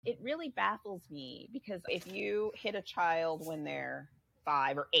really baffles me because if you hit a child when they're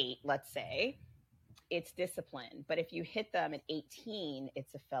 5 or 8, let's say, it's discipline. But if you hit them at 18,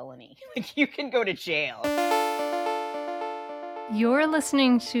 it's a felony. Like, you can go to jail. You're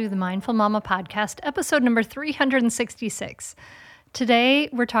listening to the Mindful Mama podcast, episode number 366. Today,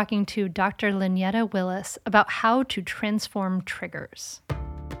 we're talking to Dr. Lynyetta Willis about how to transform triggers.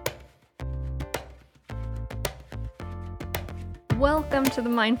 Welcome to the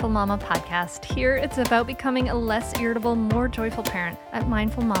Mindful Mama podcast. Here, it's about becoming a less irritable, more joyful parent. At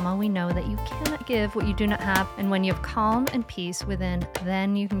Mindful Mama, we know that you cannot give what you do not have, and when you have calm and peace within,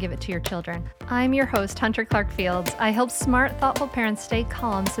 then you can give it to your children. I'm your host, Hunter Clark Fields. I help smart, thoughtful parents stay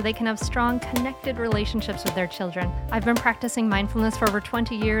calm so they can have strong, connected relationships with their children. I've been practicing mindfulness for over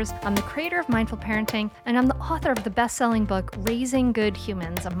 20 years. I'm the creator of Mindful Parenting, and I'm the author of the best-selling book, Raising Good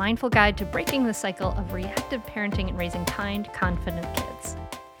Humans, a mindful guide to breaking the cycle of reactive parenting and raising kind, confident kids.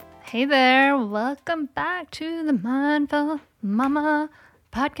 Hey there, welcome back to the Mindful Mama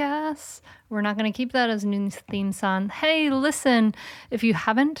podcast. We're not going to keep that as a new theme song. Hey, listen, if you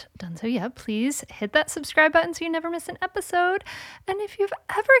haven't done so yet, please hit that subscribe button so you never miss an episode. And if you've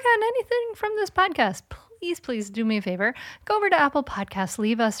ever gotten anything from this podcast, please do me a favor. Go over to Apple Podcasts,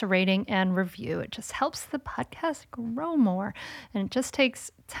 leave us a rating and review. It just helps the podcast grow more. And it just takes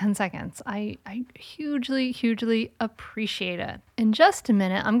 10 seconds. I hugely appreciate it. In just a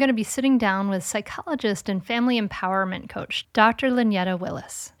minute, I'm going to be sitting down with psychologist and family empowerment coach, Dr. Lynyetta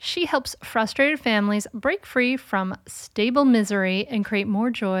Willis. She helps frustrated families break free from stable misery and create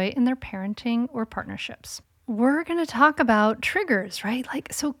more joy in their parenting or partnerships. We're going to talk about triggers, right?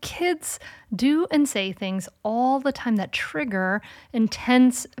 So kids do and say things all the time that trigger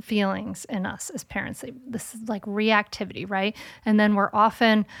intense feelings in us as parents. This is like reactivity, right? And then we're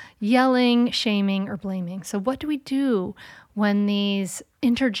often yelling, shaming, or blaming. So what do we do when these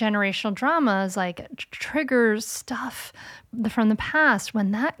intergenerational dramas triggers stuff from the past,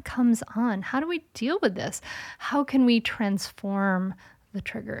 when that comes on? How do we deal with this? How can we transform the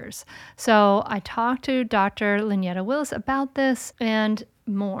triggers? So I talked to Dr. Lynyetta Willis about this and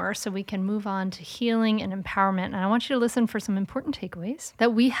more so we can move on to healing and empowerment. And I want you to listen for some important takeaways: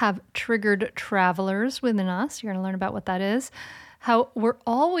 that we have triggered travelers within us. You're going to learn about what that is, how we're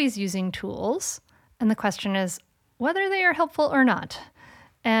always using tools, and the question is whether they are helpful or not,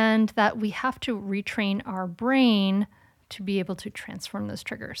 and that we have to retrain our brain to be able to transform those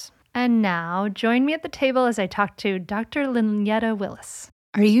triggers. And now, join me at the table as I talk to Dr. Lynyetta Willis.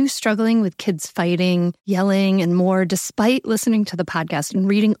 Are you struggling with kids fighting, yelling, and more despite listening to the podcast and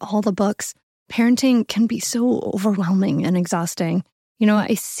reading all the books? Parenting can be so overwhelming and exhausting. You know,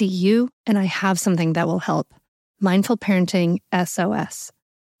 I see you, and I have something that will help. Mindful Parenting SOS.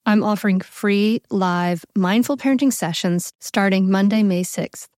 I'm offering free live mindful parenting sessions starting Monday, May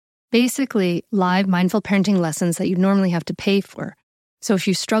 6th. Basically, live mindful parenting lessons that you normally have to pay for. So if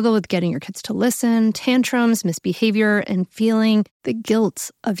you struggle with getting your kids to listen, tantrums, misbehavior, and feeling the guilt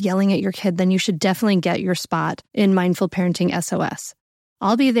of yelling at your kid, then you should definitely get your spot in Mindful Parenting SOS.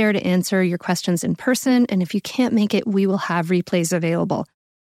 I'll be there to answer your questions in person, and if you can't make it, we will have replays available.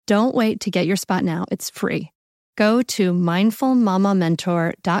 Don't wait to get your spot now. It's free. Go to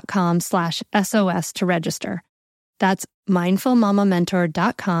mindfulmamamentor.com/SOS to register. That's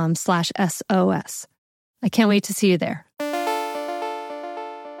mindfulmamamentor.com/SOS. I can't wait to see you there.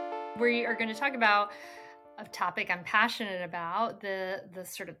 We are going to talk about a topic I'm passionate about, the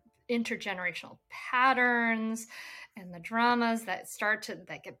sort of intergenerational patterns and the dramas that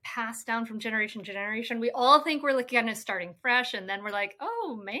get passed down from generation to generation. We all think we're kind of starting fresh, and then we're like,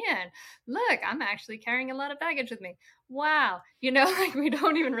 oh man, look, I'm actually carrying a lot of baggage with me. Wow. We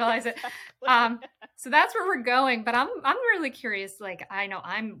don't even realize it. So that's where we're going. But I'm really curious. I know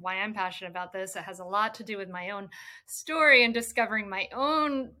why I'm passionate about this. It has a lot to do with my own story and discovering my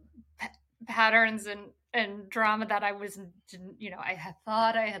own patterns and drama that I had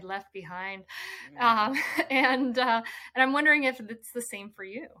thought I had left behind. And I'm wondering if it's the same for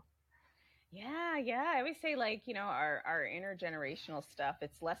you. Yeah. I always say, our intergenerational stuff,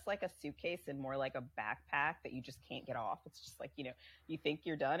 it's less like a suitcase and more like a backpack that you just can't get off. It's just you think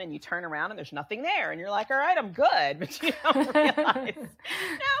you're done and you turn around and there's nothing there. And you're like, all right, I'm good. But you don't realize, no, it's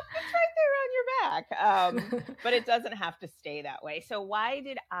right there on your back. But it doesn't have to stay that way. So why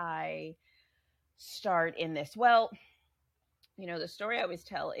did I start in this? Well, the story I always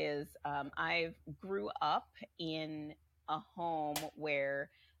tell is I grew up in a home where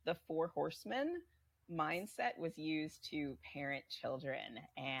the 4 horsemen mindset was used to parent children.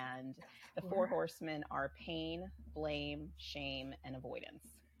 And the 4 horsemen are pain, blame, shame, and avoidance.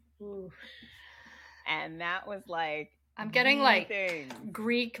 Ooh. And that was I'm getting like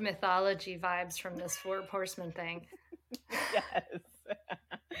Greek mythology vibes from this four horsemen thing. Yes.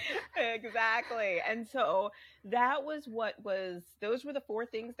 Exactly. And so those were the four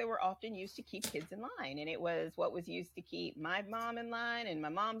things that were often used to keep kids in line. And it was what was used to keep my mom in line and my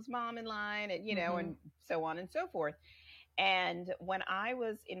mom's mom in line, and, and so on and so forth. And when I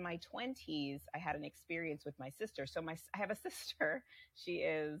was in my 20s, I had an experience with my sister. So I have a sister. She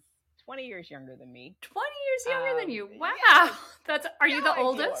is 20 years younger than me. 20 years younger than you. Wow. Yes. Are you the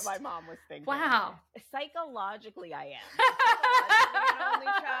oldest? What my mom was thinking. Wow. Psychologically, I am. Psychologically an only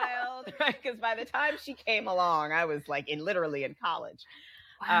child. Right? Because by the time she came along, I was like literally in college.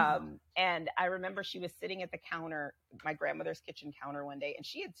 Wow. And I remember she was sitting at the counter, my grandmother's kitchen counter one day, and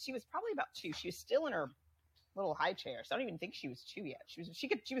she was probably about 2. She was still in her little high chair. So I don't even think she was 2 yet. She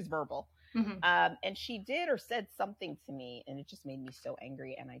was verbal. Mm-hmm. And she did or said something to me, and it just made me so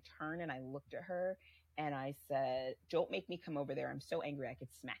angry. And I turned and I looked at her and I said, "Don't make me come over there. I'm so angry. I could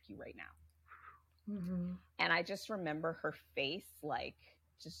smack you right now." Mm-hmm. And I just remember her face, like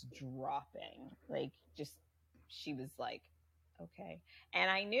just dropping, she was like, okay. And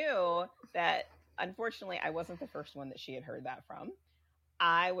I knew that unfortunately I wasn't the first one that she had heard that from.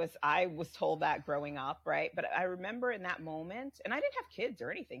 I was told that growing up, right? But I remember in that moment, and I didn't have kids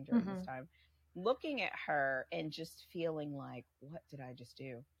or anything during this time, looking at her and just feeling like, what did I just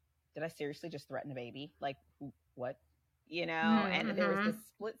do? Did I seriously just threaten a baby? Like, what? And there was this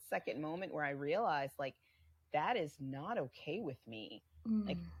split second moment where I realized, like, that is not okay with me.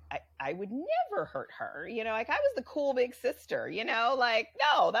 Like, I would never hurt her, like I was the cool big sister, like,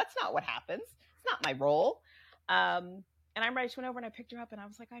 no, that's not what happens. It's not my role. And I just went over and I picked her up and I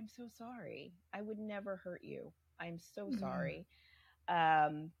was like, "I'm so sorry. I would never hurt you. I'm so sorry."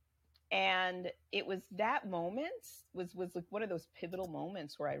 And it was that moment was like one of those pivotal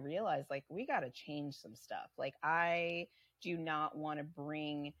moments where I realized, like, we got to change some stuff. Like, I do not want to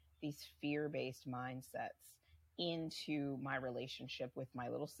bring these fear-based mindsets into my relationship with my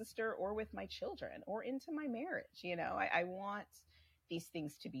little sister or with my children or into my marriage. I want these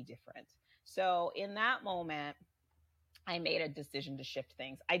things to be different. So in that moment, I made a decision to shift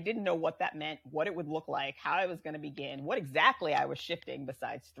things. I didn't know what that meant, what it would look like, how I was going to begin, what exactly I was shifting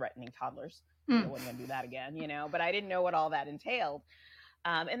besides threatening toddlers. I wasn't going to do that again, but I didn't know what all that entailed.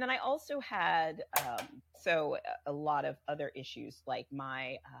 And then I also had, a lot of other issues, like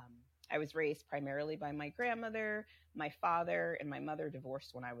I was raised primarily by my grandmother. My father and my mother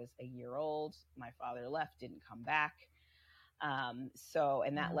divorced when I was a year old. My father left, didn't come back.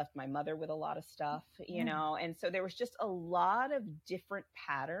 And that left my mother with a lot of stuff, and so there was just a lot of different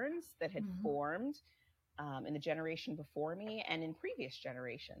patterns that had formed, in the generation before me and in previous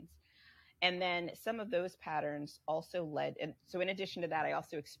generations. And then some of those patterns also led. And so in addition to that, I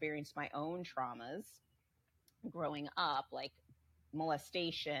also experienced my own traumas growing up, like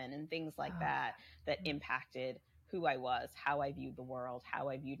molestation and things like that impacted who I was, how I viewed the world, how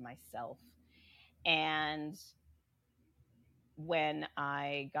I viewed myself. And when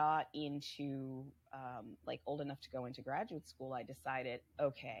I got into old enough to go into graduate school, I decided,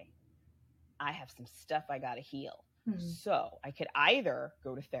 okay, I have some stuff I got to heal. So I could either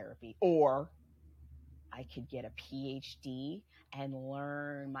go to therapy or I could get a PhD and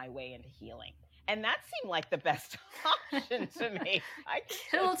learn my way into healing. And that seemed like the best option to me. I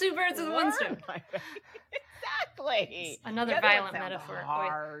kill two birds with one stone. Exactly. It's another violent metaphor.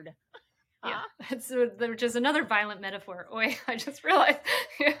 Hard. Yeah, which is another violent metaphor. Oi, I just realized.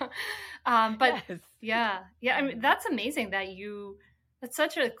 But yes. yeah. I mean, that's amazing that that's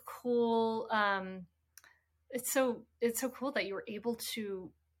such a cool. It's so cool that you were able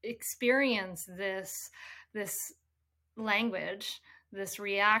to experience this language, this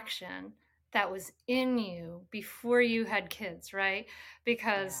reaction that was in you before you had kids, right?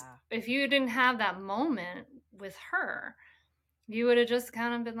 Because if you didn't have that moment with her, you would have just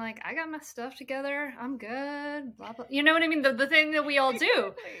kind of been like, I got my stuff together, I'm good, blah, blah. You know what I mean? The thing that we all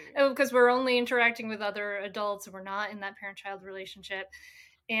do, because we're only interacting with other adults, we're not in that parent-child relationship.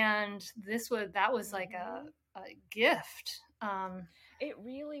 And that was like a gift. It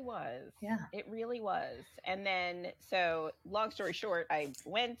really was. Yeah. It really was. And then, so long story short, I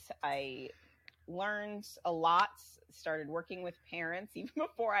learned a lot, started working with parents even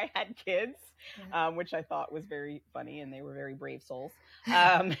before I had kids, which I thought was very funny, and they were very brave souls,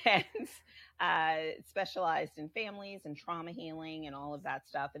 and specialized in families and trauma healing and all of that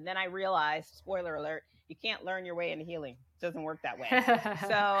stuff. And then I realized, spoiler alert, you can't learn your way into healing. It doesn't work that way.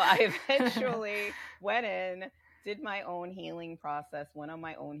 So I eventually went in, did my own healing process, went on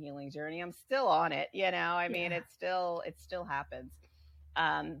my own healing journey. I'm still on it, I mean, it still happens.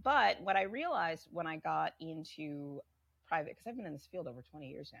 But what I realized when I got into private, because I've been in this field over 20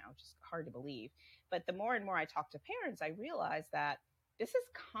 years now, which is hard to believe. But the more and more I talk to parents, I realize that this is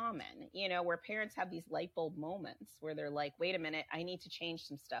common, where parents have these light bulb moments where they're like, wait a minute, I need to change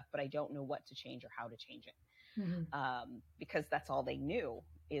some stuff, but I don't know what to change or how to change it. Because that's all they knew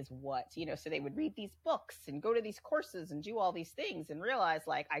is what, so they would read these books and go to these courses and do all these things and realize,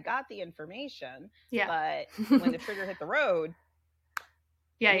 like, I got the information, but when the trigger hit the road,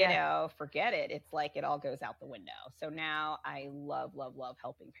 forget it. It's like it all goes out the window. So now I love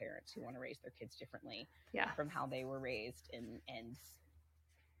helping parents who want to raise their kids differently from how they were raised. And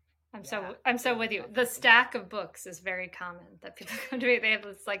I'm so with you. The stack of books is very common that people come to me. They have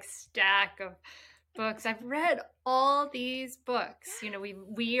this like stack of books. I've read all these books.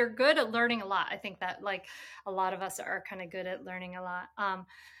 We are good at learning a lot. I think that like a lot of us are kind of good at learning a lot.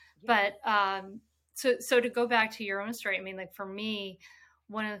 So to go back to your own story, I mean, like for me,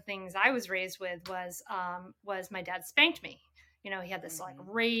 one of the things I was raised with was my dad spanked me. He had this like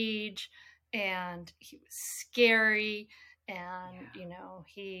rage, and he was scary, and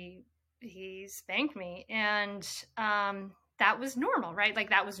he spanked me, and that was normal, right?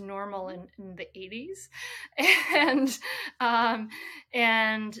 Like that was normal in the 80s, and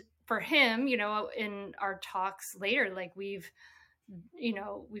for him, in our talks later, like we've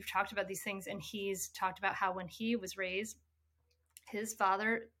talked about these things, and he's talked about how when he was raised, his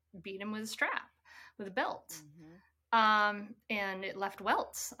father beat him with a strap, with a belt. And it left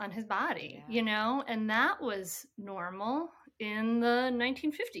welts on his body, and that was normal in the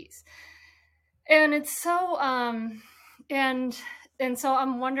 1950s. And it's so, and so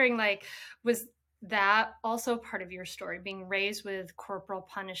I'm wondering, like, was that also part of your story, being raised with corporal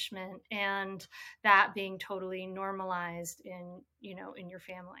punishment and that being totally normalized in your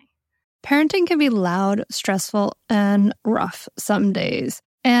family? Parenting can be loud, stressful, and rough some days.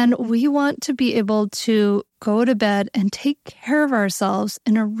 And we want to be able to go to bed and take care of ourselves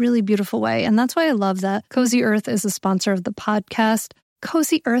in a really beautiful way. And that's why I love that Cozy Earth is a sponsor of the podcast.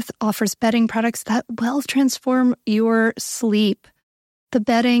 Cozy Earth offers bedding products that will transform your sleep. The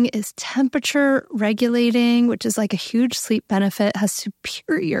bedding is temperature regulating, which is like a huge sleep benefit, has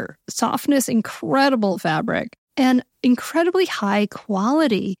superior softness, incredible fabric, and incredibly high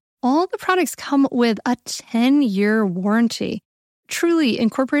quality. All the products come with a 10-year warranty. Truly,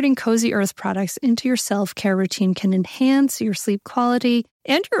 incorporating Cozy Earth products into your self-care routine can enhance your sleep quality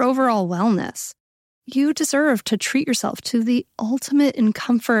and your overall wellness. You deserve to treat yourself to the ultimate in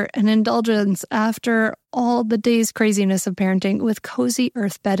comfort and indulgence after all the day's craziness of parenting with Cozy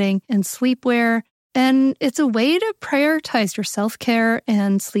Earth bedding and sleepwear. And it's a way to prioritize your self-care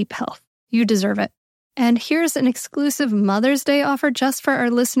and sleep health. You deserve it. And here's an exclusive Mother's Day offer just for our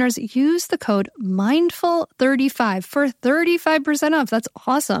listeners. Use the code MINDFUL35 for 35% off. That's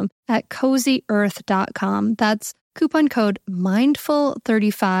awesome. At CozyEarth.com. That's coupon code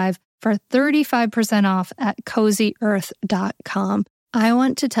MINDFUL35 for 35% off at CozyEarth.com. I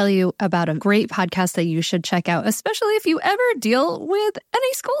want to tell you about a great podcast that you should check out, especially if you ever deal with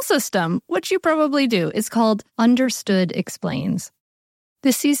any school system, which you probably do. It's called Understood Explains.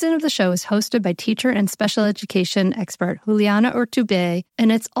 This season of the show is hosted by teacher and special education expert Juliana Urtubey,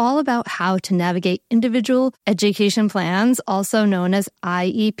 and it's all about how to navigate individual education plans, also known as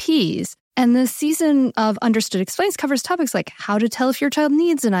IEPs. And this season of Understood Explains covers topics like how to tell if your child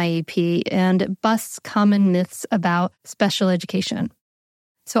needs an IEP and busts common myths about special education.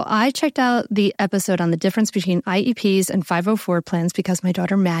 So I checked out the episode on the difference between IEPs and 504 plans because my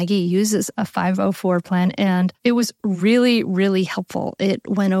daughter Maggie uses a 504 plan, and it was really, really helpful. It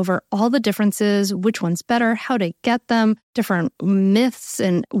went over all the differences, which one's better, how to get them, different myths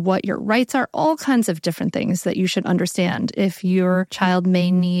and what your rights are, all kinds of different things that you should understand if your child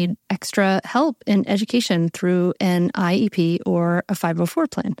may need extra help in education through an IEP or a 504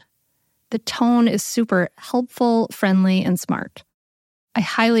 plan. The tone is super helpful, friendly, and smart. I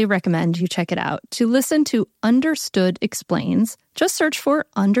highly recommend you check it out. To listen to Understood Explains, just search for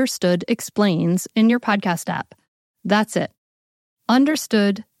Understood Explains in your podcast app. That's it.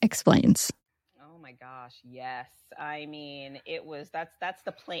 Understood Explains. Oh my gosh, yes. I mean, that's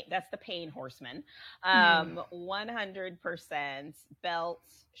the pain horseman. 100%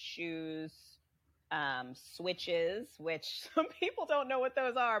 belts, shoes, switches, which some people don't know what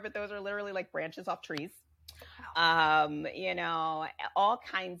those are, but those are literally like branches off trees. All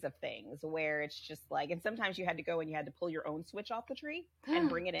kinds of things where it's just like, and sometimes you had to go and you had to pull your own switch off the tree and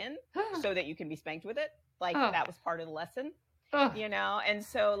bring it in so that you can be spanked with it. Like that was part of the lesson, and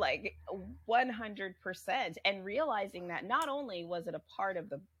so like 100%, and realizing that not only was it a part of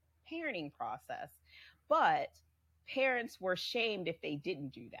the parenting process, but parents were shamed if they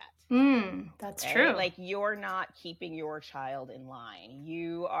didn't do that. That's right? true. Like, you're not keeping your child in line.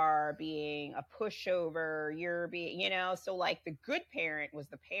 You are being a pushover. You're being, so like the good parent was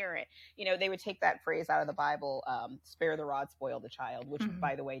the parent. They would take that phrase out of the Bible, spare the rod, spoil the child, which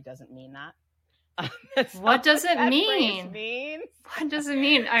by the way, doesn't mean that. What does it mean? What does it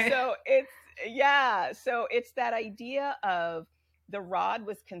mean? So it's that idea of the rod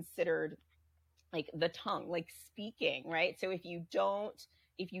was considered like the tongue, like speaking, right? So if you don't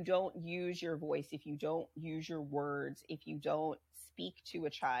use your voice, if you don't use your words, if you don't speak to a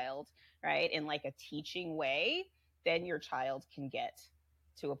child, right, in like a teaching way, then your child can get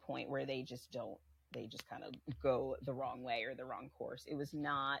to a point where they just kind of go the wrong way or the wrong course. It was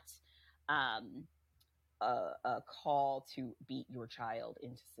not a call to beat your child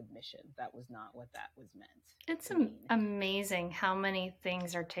into submission. That was not what that was meant. It's amazing how many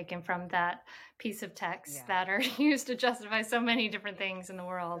things are taken from that piece of text that are used to justify so many different things in the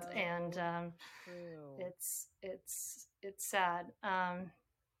world. So and it's sad.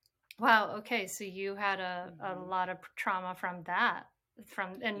 Wow. Okay. So you had a lot of trauma from that,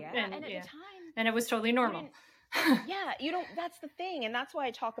 and at the time, and it was totally normal. That's the thing. And that's why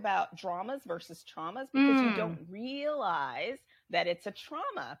I talk about dramas versus traumas, because you don't realize that it's a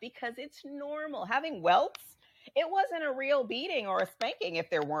trauma because it's normal. Having welts, it wasn't a real beating or a spanking if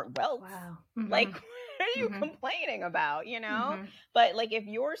there weren't welts. Wow. Like, what are you complaining about, But like, if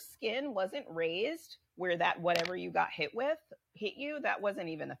your skin wasn't raised where that whatever you got hit you, that wasn't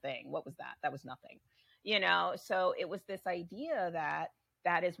even a thing. What was that? That was nothing, So it was this idea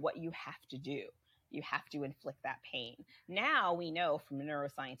that is what you have to do. You have to inflict that pain. Now we know from a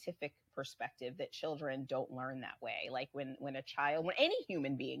neuroscientific perspective that children don't learn that way. Like when any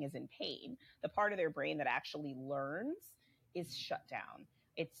human being is in pain, the part of their brain that actually learns is shut down.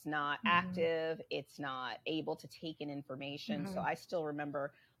 It's not active. It's not able to take in information. So I still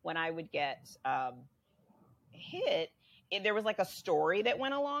remember when I would get hit, there was like a story that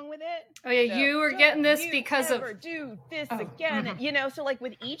went along with it. Oh yeah, so, you were getting this because of do this again. So like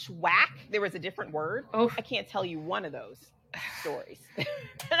with each whack, there was a different word. I can't tell you one of those stories.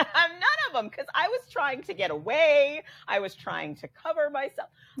 None of them, because I was trying to get away. I was trying to cover myself.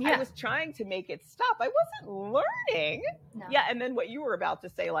 I was trying to make it stop. I wasn't learning. No. Yeah, and then what you were about to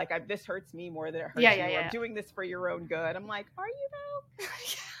say, like, this hurts me more than it hurts you. I'm doing this for your own good. I'm like, are you though? I'm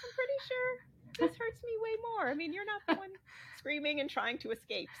pretty sure this hurts me way more. I mean, you're not the one screaming and trying to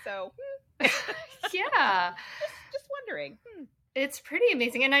escape. So, just wondering. It's pretty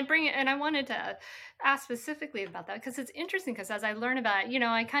amazing. And I wanted to ask specifically about that because it's interesting, because as I learn about it,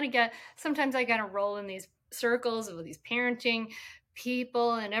 I kind of sometimes I kind of roll in these circles of these parenting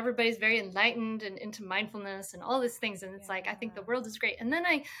people, and everybody's very enlightened and into mindfulness and all these things. And it's like, I think the world is great. And then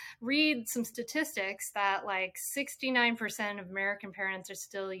I read some statistics that like 69% of American parents are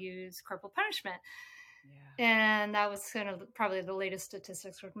still use corporal punishment. Yeah. And that was kind of probably the latest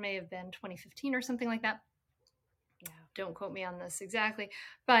statistics, which may have been 2015 or something like that. Yeah. Don't quote me on this exactly,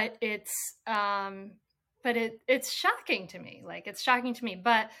 but it's shocking to me. Like, it's shocking to me,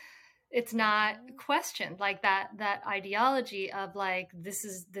 but it's not questioned. Like that ideology of like, this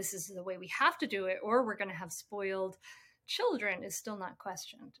is the way we have to do it, or we're going to have spoiled children is still not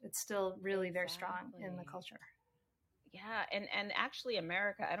questioned. It's still really very strong in the culture. Yeah. And actually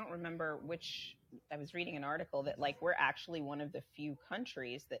America, I don't remember I was reading an article that like, we're actually one of the few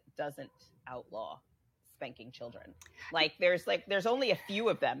countries that doesn't outlaw spanking children. Like there's only a few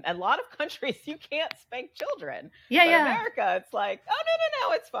of them. A lot of countries you can't spank children. But America, it's like, oh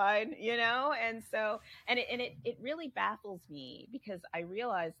no, it's fine, And so it really baffles me, because I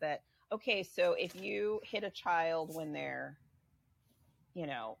realize that, okay, so if you hit a child when they're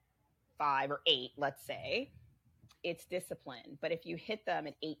 5 or 8, let's say, it's discipline. But if you hit them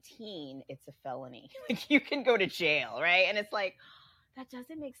at 18, it's a felony. Like, you can go to jail, right? And it's like, that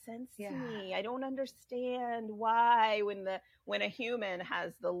doesn't make sense to me. I don't understand why when a human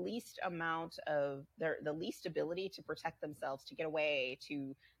has the least amount of the least ability to protect themselves, to get away,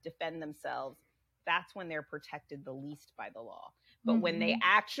 to defend themselves, that's when they're protected the least by the law. But when they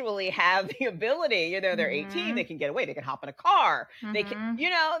actually have the ability, they're 18, they can get away, they can hop in a car, they can,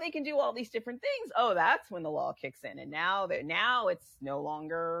 they can do all these different things. Oh, that's when the law kicks in. And now it's no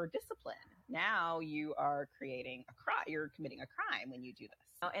longer discipline. Now you are creating a crime. You're committing a crime when you do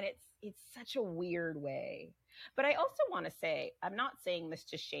this. And it's such a weird way. But I also want to say, I'm not saying this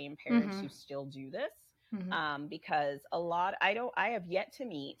to shame parents who still do this, because I have yet to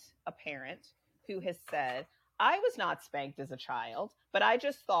meet a parent who has said, I was not spanked as a child, but I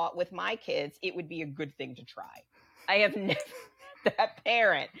just thought with my kids, it would be a good thing to try. I have that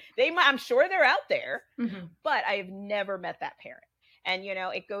parent. I'm sure they're out there, Mm-hmm. but I've never met that parent. And,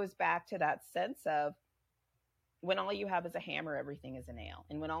 it goes back to that sense of when all you have is a hammer, everything is a nail.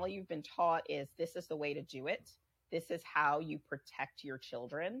 And when all you've been taught is this is the way to do it. This is how you protect your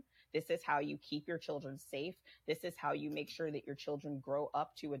children. This is how you keep your children safe. This is how you make sure that your children grow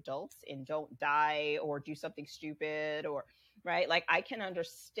up to adults and don't die or do something stupid or right. Like I can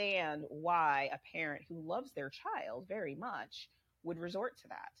understand why a parent who loves their child very much would resort to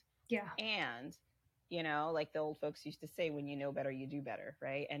that. Yeah. And, like the old folks used to say, when you know better, you do better.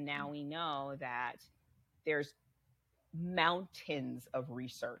 Right. And now we know that there's mountains of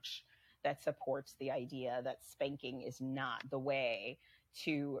research that supports the idea that spanking is not the way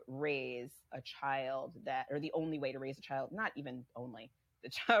to raise a child or the only way to raise a child, not even only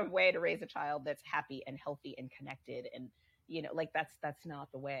the way to raise a child that's happy and healthy and connected. And, that's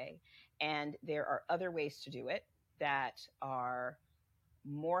not the way. And there are other ways to do it that are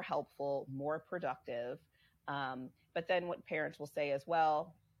more helpful, more productive. But then what parents will say as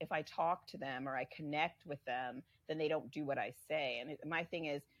well, if I talk to them or I connect with them, then they don't do what I say. And my thing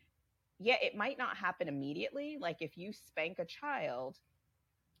is, yeah, it might not happen immediately. Like if you spank a child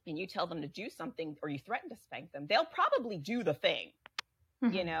and you tell them to do something or you threaten to spank them, they'll probably do the thing,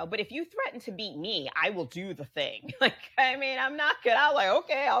 but if you threaten to beat me, I will do the thing. I'm not good.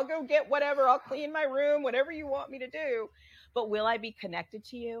 Okay, I'll go get whatever. I'll clean my room, whatever you want me to do. But will I be connected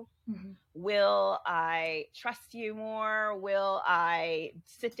to you? Mm-hmm. Will I trust you more? Will I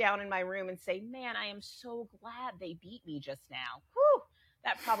sit down in my room and say, man, I am so glad they beat me just now. Whew,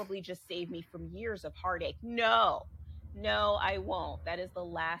 that probably just saved me from years of heartache. No, I won't. That is the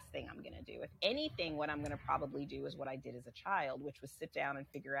last thing I'm going to do. If anything, what I'm going to probably do is what I did as a child, which was sit down and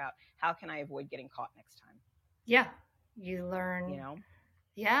figure out how can I avoid getting caught next time? Yeah. You learn,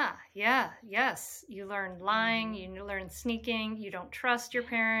 Yeah. Yes. You learn lying. You learn sneaking. You don't trust your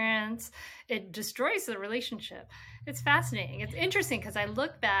parents. It destroys the relationship. It's fascinating. It's interesting because I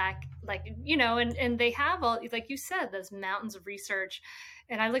look back and they have all, like you said, those mountains of research.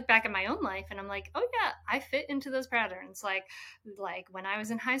 And I look back at my own life and I'm like, oh yeah, I fit into those patterns. Like when I was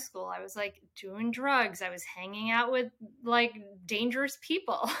in high school, I was like doing drugs. I was hanging out with like dangerous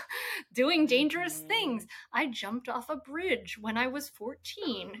people, doing dangerous things. I jumped off a bridge when I was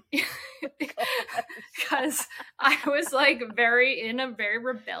 14 because I was like in a very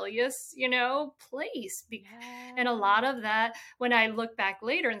rebellious, place. And a lot of that, when I look back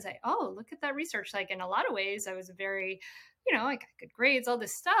later and say, oh, look at that research, like in a lot of ways, I was very, I got good grades, all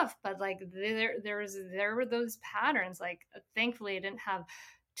this stuff, but like there were those patterns. Like thankfully I didn't have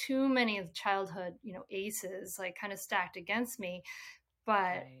too many of the childhood, aces like kind of stacked against me.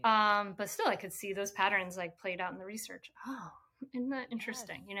 But but still I could see those patterns like played out in the research. Oh, isn't that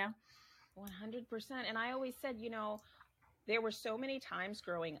interesting? Yes. 100%. And I always said, there were so many times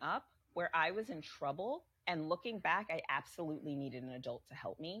growing up where I was in trouble, and looking back, I absolutely needed an adult to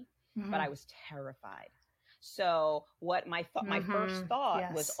help me, but I was terrified. So what my first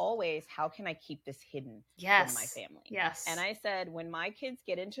thought was always, how can I keep this hidden from my family? Yes. And I said, when my kids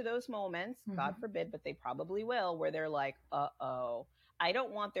get into those moments, God forbid, but they probably will, where they're like, uh-oh, I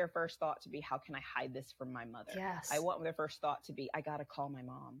don't want their first thought to be, how can I hide this from my mother? Yes. I want their first thought to be, I got to call my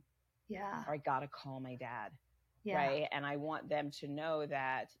mom. Yeah. Or I got to call my dad. Yeah. Right. And I want them to know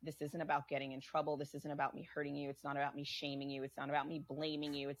that this isn't about getting in trouble. This isn't about me hurting you. It's not about me shaming you. It's not about me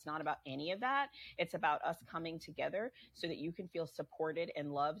blaming you. It's not about any of that. It's about us coming together so that you can feel supported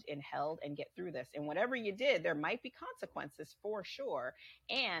and loved and held and get through this. And whatever you did, there might be consequences for sure.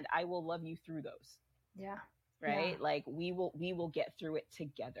 And I will love you through those. Yeah. Right. Yeah. Like we will get through it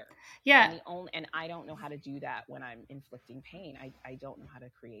together. Yeah. And I don't know how to do that when I'm inflicting pain. I don't know how to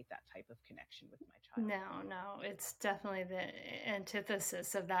create that type of connection with my child. No, it's definitely the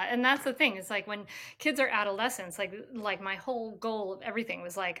antithesis of that. And that's the thing. It's like when kids are adolescents, like my whole goal of everything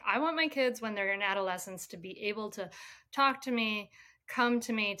was like, I want my kids when they're in adolescence to be able to talk to me, come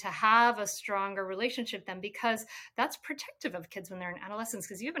to me, to have a stronger relationship then, because that's protective of kids when they're in adolescence.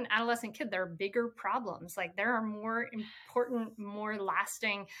 Because you have an adolescent kid, there are bigger problems. Like there are more important, more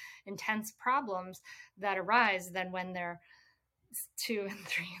lasting, intense problems that arise than when they're 2 and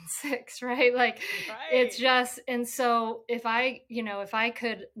 3 and 6, right? Like it's just, and so if I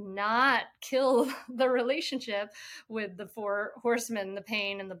could not kill the relationship with the 4 horsemen, the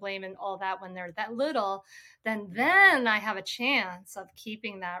pain and the blame and all that when they're that little, then I have a chance of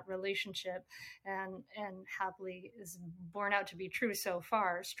keeping that relationship and happily is borne out to be true so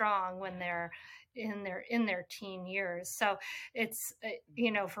far, strong when they're in their teen years. So it's,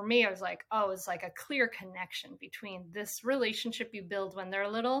 for me, I was like, oh, it's like a clear connection between this relationship you build when they're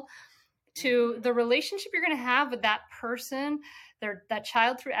little to the relationship you're going to have with that person, that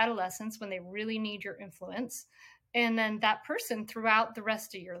child through adolescence when they really need your influence, and then that person throughout the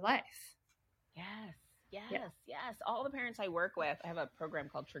rest of your life. Yes. All the parents I work with, I have a program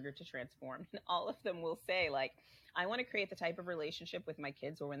called Trigger to Transform, and all of them will say, like, I want to create the type of relationship with my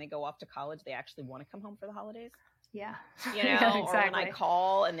kids where when they go off to college, they actually want to come home for the holidays. Yeah. You know, yeah, exactly. Or when I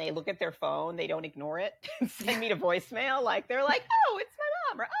call and they look at their phone, they don't ignore it and send me to voicemail. Like, they're like, oh, it's my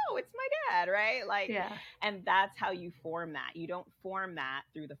mom, or oh, it's my dad, right? Like, yeah. And that's how you form that. You don't form that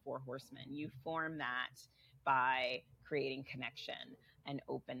through the 4 horsemen. You form that by creating connection and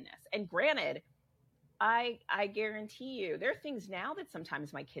openness. And granted, I guarantee you, there are things now that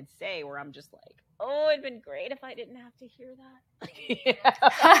sometimes my kids say where I'm just like, oh, it'd been great if I didn't have to hear that.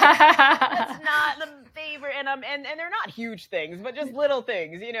 That's not the favorite. And they're not huge things, but just little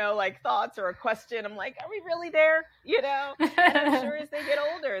things, you know, like thoughts or a question. I'm like, are we really there? You know, and I'm sure as they get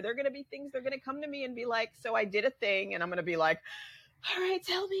older, there are going to be things they're going to come to me and be like, so I did a thing, and I'm going to be like, all right,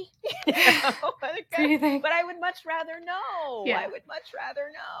 tell me. You know? But I would much rather know. Yeah. I would much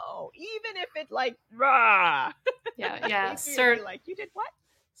rather know, even if it's like, rah. Yeah. Like, you did what?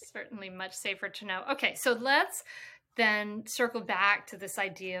 Certainly much safer to know. Okay, so let's then circle back to this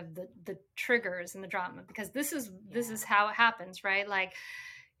idea of the triggers and the drama, because this is how it happens, right? Like,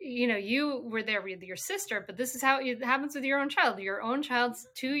 you know, you were there with your sister, but this is how it happens with your own child. Your own child's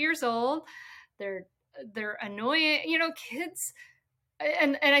 2 years old. They're annoying, you know, kids.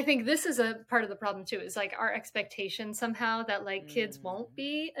 And I think this is a part of the problem too, is like our expectation somehow that like kids won't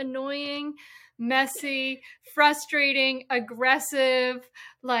be annoying, messy, frustrating, aggressive,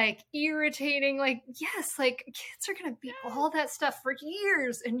 like irritating. Like, yes, like kids are going to be all that stuff for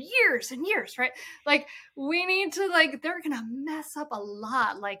years and years and years, right? Like we need to, like, they're going to mess up a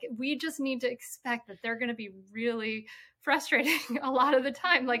lot. Like we just need to expect that they're going to be really frustrating a lot of the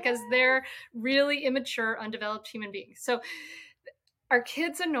time, like, as they're really immature, undeveloped human beings. So our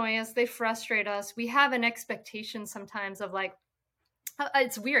kids annoy us. They frustrate us. We have an expectation sometimes of like,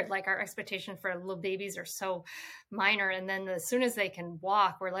 it's weird. Like our expectation for little babies are so minor. And then as soon as they can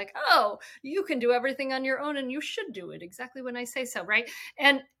walk, we're like, oh, you can do everything on your own and you should do it exactly when I say so. Right.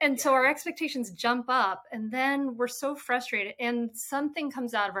 And so our expectations jump up, and then we're so frustrated and something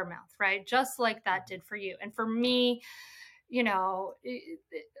comes out of our mouth, right? Just like that did for you. And for me, you know,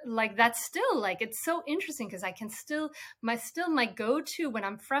 like that's still like, it's so interesting because I can my go-to when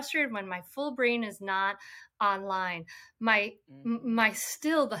I'm frustrated, when my full brain is not online, my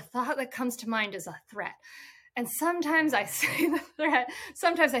the thought that comes to mind is a threat. And sometimes I say the threat,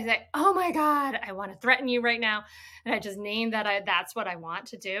 sometimes I say, oh my God, I want to threaten you right now. And I just name that's what I want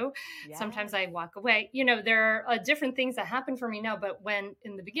to do. Yes. Sometimes I walk away. You know, there are different things that happen for me now, but when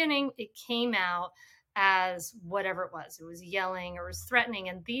in the beginning it came out as whatever it was yelling or it was threatening.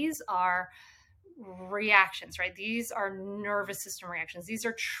 And these are reactions, right? These are nervous system reactions. These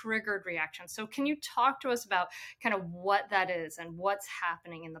are triggered reactions. So can you talk to us about kind of what that is and what's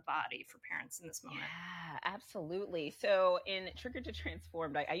happening in the body for parents in this moment? Yeah, absolutely. So in Trigger to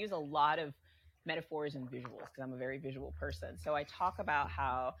Transformed, I use a lot of metaphors and visuals because I'm a very visual person. So I talk about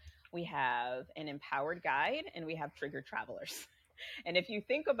how we have an empowered guide and we have triggered travelers. And if you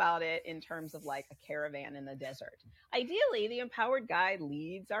think about it in terms of like a caravan in the desert, ideally the empowered guide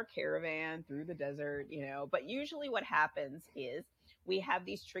leads our caravan through the desert, you know, but usually what happens is we have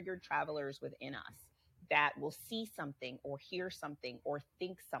these triggered travelers within us that will see something or hear something or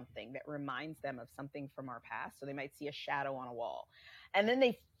think something that reminds them of something from our past. So they might see a shadow on a wall and then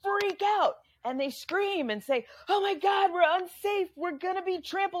they freak out and they scream and say, oh my God, we're unsafe. We're going to be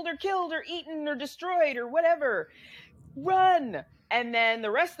trampled or killed or eaten or destroyed or whatever. Run. And then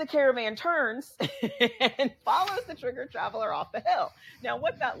the rest of the caravan turns and follows the trigger traveler off the hill. Now,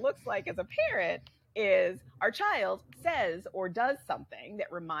 what that looks like as a parent is our child says or does something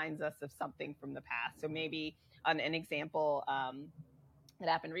that reminds us of something from the past. So maybe an example that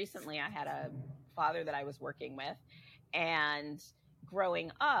happened recently, I had a father that I was working with, and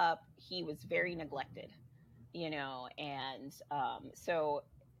growing up, he was very neglected, you know, and so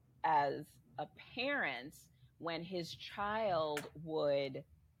as a parent, when his child would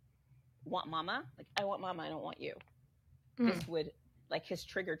want mama, like, I want mama, I don't want you. This would, like, his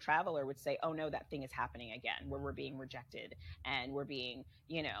triggered traveler would say, oh no, that thing is happening again, where we're being rejected and we're being,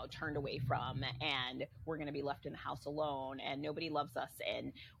 you know, turned away from, and we're going to be left in the house alone and nobody loves us.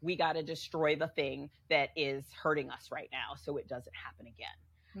 And we got to destroy the thing that is hurting us right now so it doesn't happen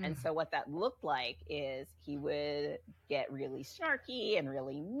again. And so what that looked like is he would get really snarky and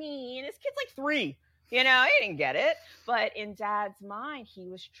really mean. His kid's like 3. You know, he didn't get it. But in Dad's mind, he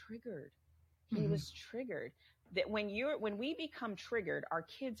was triggered. He was triggered. that when we become triggered, our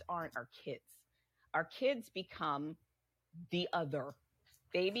kids aren't our kids. Our kids become the other.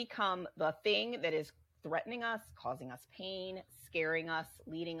 They become the thing that is threatening us, causing us pain, scaring us,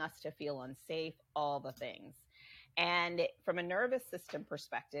 leading us to feel unsafe, all the things. And from a nervous system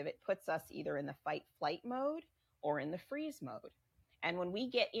perspective, it puts us either in the fight flight mode or in the freeze mode. And when we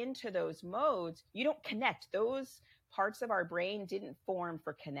get into those modes, you don't connect. Those parts of our brain didn't form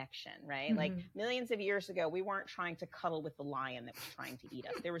for connection, right? Mm-hmm. Like millions of years ago, we weren't trying to cuddle with the lion that was trying to eat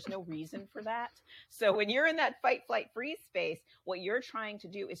us. There was no reason for that. So when you're in that fight, flight, freeze space, what you're trying to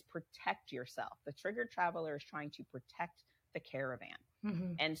do is protect yourself. The triggered traveler is trying to protect the caravan.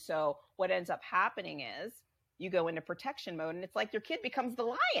 Mm-hmm. And so what ends up happening is you go into protection mode, and it's like your kid becomes the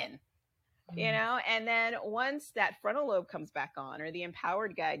lion. You know, and then once that frontal lobe comes back on, or the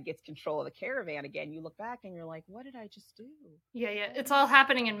empowered guide gets control of the caravan again, you look back and you're like, what did I just do? Yeah. It's all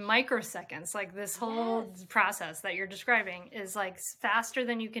happening in microseconds. Like this whole process that you're describing is like faster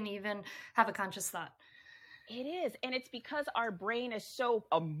than you can even have a conscious thought. It is. And it's because our brain is so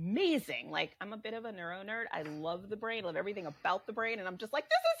amazing. Like, I'm a bit of a neuro nerd. I love the brain, love everything about the brain. And I'm just like,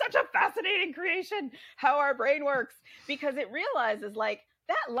 this is such a fascinating creation, how our brain works, because it realizes like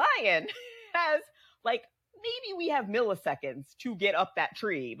that lion has like, maybe we have milliseconds to get up that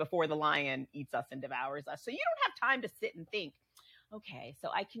tree before the lion eats us and devours us. So you don't have time to sit and think, okay, so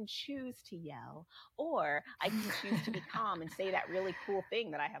I can choose to yell, or I can choose to be calm and say that really cool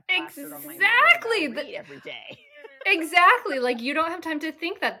thing that I have plastered on my mirror that I read every day. Exactly. Like you don't have time to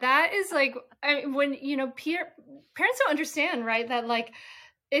think that. That is like, when, you know, parents don't understand, right? That like,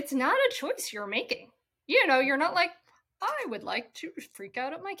 it's not a choice you're making. You know, you're not like, I would like to freak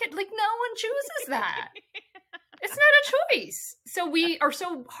out at my kid. Like, no one chooses that. It's not a choice. So we are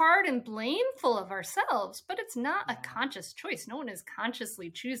so hard and blameful of ourselves, but it's not a conscious choice. No one is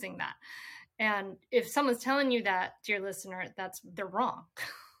consciously choosing that. And if someone's telling you that, dear listener, they're wrong.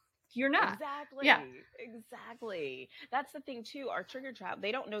 You're not. Exactly. Yeah. Exactly. That's the thing too. Our trigger trap,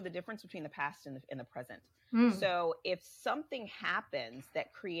 they don't know the difference between the past and the present. So if something happens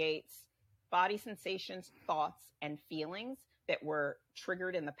that creates body sensations, thoughts, and feelings that were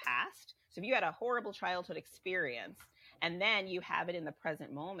triggered in the past. So if you had a horrible childhood experience and then you have it in the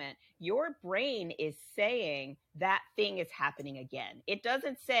present moment, your brain is saying that thing is happening again. It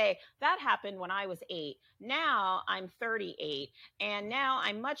doesn't say that happened when I was 8. Now I'm 38 and now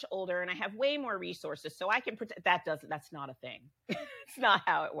I'm much older and I have way more resources. So I can protect. That's not a thing. It's not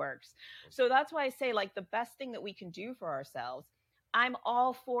how it works. So that's why I say like the best thing that we can do for ourselves, I'm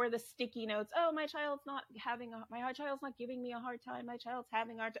all for the sticky notes. Oh, my child's not giving me a hard time. My child's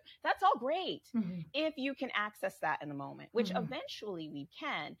having a hard time. That's all great. If you can access that in the moment, which eventually we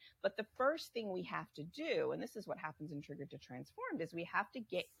can. But the first thing we have to do, and this is what happens in Triggered to Transformed, is we have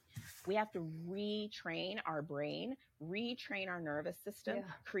to retrain our brain, retrain our nervous system,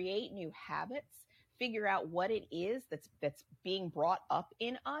 create new habits, figure out what it is that's being brought up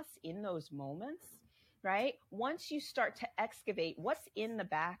in us in those moments. Right? Once you start to excavate what's in the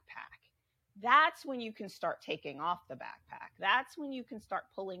backpack, that's when you can start taking off the backpack. That's when you can start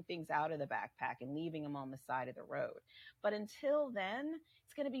pulling things out of the backpack and leaving them on the side of the road. But until then,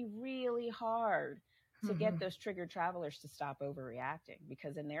 it's going to be really hard to get those triggered travelers to stop overreacting,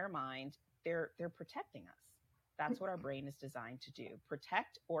 because in their mind, they're protecting us. That's what our brain is designed to do,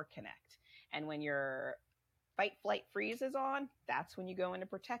 protect or connect. And when your fight, flight, freeze is on, that's when you go into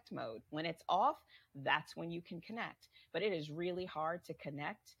protect mode. When it's off, that's when you can connect. But it is really hard to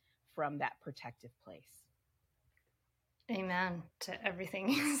connect from that protective place. Amen to everything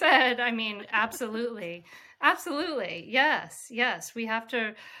you said. I mean, absolutely. Absolutely. Yes. We have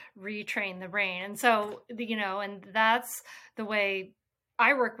to retrain the brain. And so, you know, and that's the way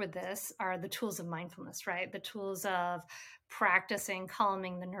I work with this are the tools of mindfulness, right? The tools of practicing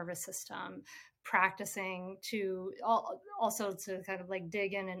calming the nervous system, practicing to also to kind of like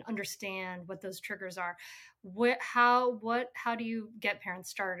dig in and understand what those triggers are. How do you get parents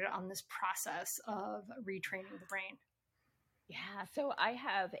started on this process of retraining the brain? Yeah, so I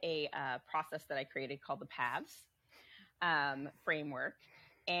have a process that I created called the PATHS framework,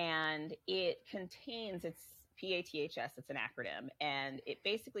 and it contains, it's PATHS, it's an acronym, and it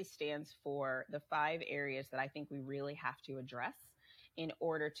basically stands for the 5 areas that I think we really have to address in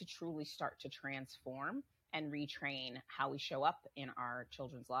order to truly start to transform and retrain how we show up in our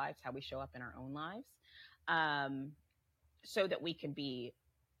children's lives, how we show up in our own lives, so that we can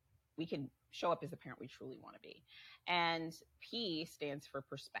show up as the parent we truly want to be. And P stands for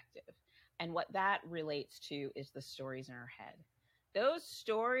perspective. And what that relates to is the stories in our head. Those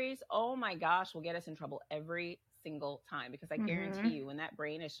stories, oh my gosh, will get us in trouble every single time, because I guarantee you when that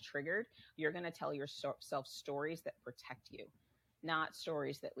brain is triggered, you're going to tell yourself stories that protect you, not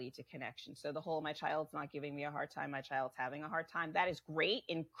stories that lead to connection. So the whole, my child's not giving me a hard time, my child's having a hard time, that is great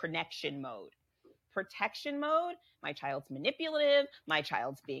in connection mode. Protection mode, my child's manipulative, my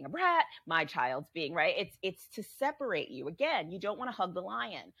child's being a brat, my child's being right. It's to separate you. Again, you don't want to hug the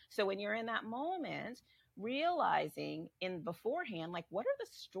lion. So when you're in that moment, realizing in beforehand, like, what are the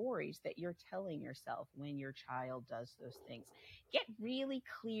stories that you're telling yourself when your child does those things? Get really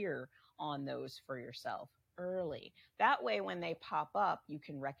clear on those for yourself early. That way, when they pop up, you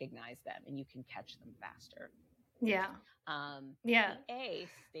can recognize them and you can catch them faster. Yeah. The A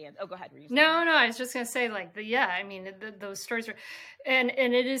stands. Oh, go ahead. No, I was just going to say, like, I mean, those stories are, and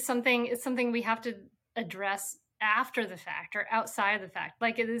it is something, it's something we have to address after the fact or outside of the fact.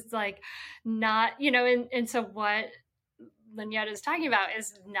 Like, it is like not, and so what Lynyetta is talking about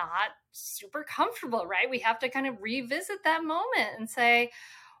is not super comfortable, right? We have to kind of revisit that moment and say,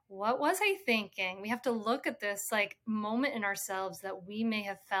 what was I thinking? We have to look at this like moment in ourselves that we may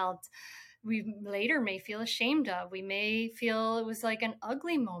have felt, we later may feel ashamed of. We may feel it was like an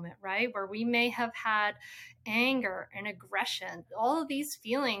ugly moment, right? Where we may have had anger and aggression, all of these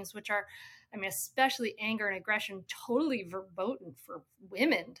feelings, which are, I mean, especially anger and aggression, totally verboten for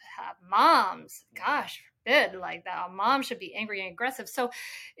women to have. Moms, gosh forbid, like that. A mom should be angry and aggressive. So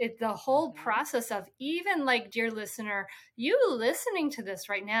the whole process of, even like, dear listener, you listening to this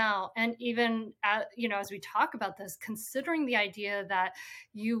right now, and even, as we talk about this, considering the idea that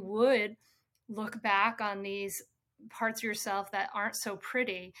you would look back on these parts of yourself that aren't so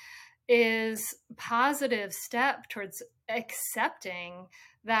pretty, is a positive step towards accepting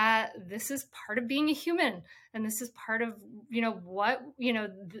that this is part of being a human, and this is part of,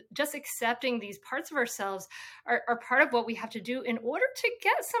 just accepting these parts of ourselves are part of what we have to do in order to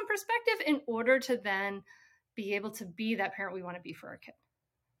get some perspective, in order to then be able to be that parent we want to be for our kid.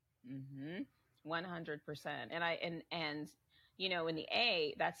 100%. And in the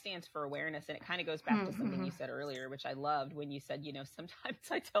A, that stands for awareness. And it kind of goes back to something you said earlier, which I loved, when you said, sometimes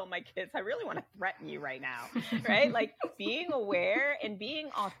I tell my kids, I really want to threaten you right now, right? Like, being aware and being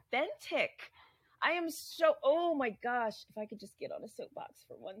authentic. I am so, oh my gosh, if I could just get on a soapbox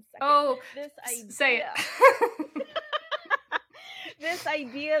for 1 second. Oh, this idea, say it. This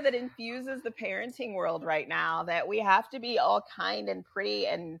idea that infuses the parenting world right now, that we have to be all kind and pretty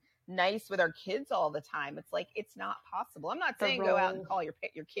and nice with our kids all the time. It's like, it's not possible. I'm not saying go out and call your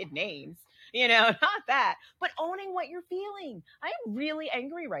kid names, not that, but owning what you're feeling. I am really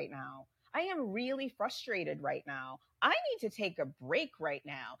angry right now. I am really frustrated right now. I need to take a break right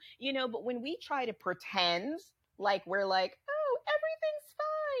now, but when we try to pretend like we're like, oh, everything's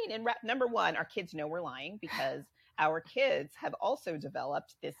fine. And number one, our kids know we're lying, because our kids have also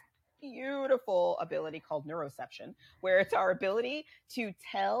developed this beautiful ability called neuroception, where it's our ability to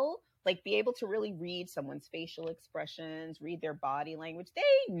tell, like, be able to really read someone's facial expressions, read their body language.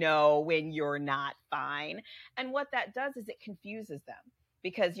 They know when you're not fine. And what that does is it confuses them,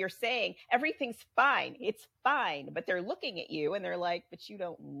 because you're saying everything's fine. It's fine. But they're looking at you and they're like, but you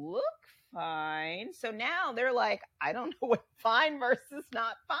don't look fine. So now they're like, I don't know what fine versus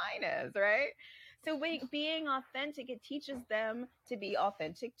not fine is, right? So being authentic, it teaches them to be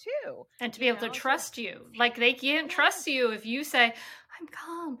authentic too. And to be able to trust you. Like, they can't trust you if you say, I'm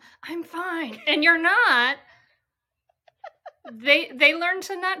calm, I'm fine, and you're not. They learn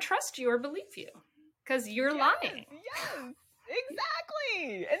to not trust you or believe you because you're lying. Yes,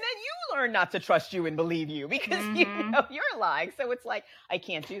 exactly. And then you learn not to trust you and believe you because you're lying. So it's like, I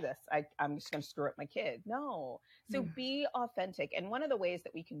can't do this. I'm just going to screw up my kid. No. So be authentic. And one of the ways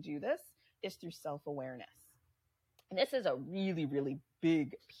that we can do this is through self-awareness. And this is a really, really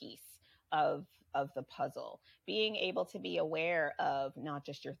big piece of the puzzle. Being able to be aware of not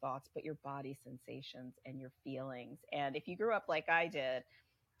just your thoughts, but your body sensations and your feelings. And if you grew up like I did,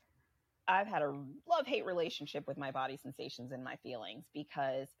 I've had a love-hate relationship with my body sensations and my feelings,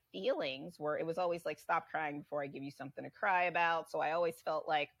 because feelings it was always like, stop crying before I give you something to cry about. So I always felt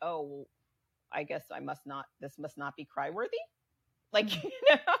like, oh, I guess this must not be cry-worthy. Like,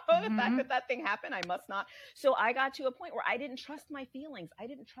 the fact that thing happened, I must not. So I got to a point where I didn't trust my feelings. I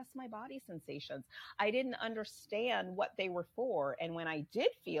didn't trust my body sensations. I didn't understand what they were for. And when I did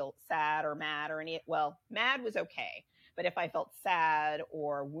feel sad or mad mad was okay. But if I felt sad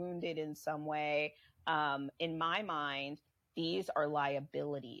or wounded in some way, in my mind, these are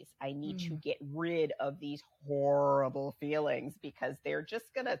liabilities. I need to get rid of these horrible feelings, because they're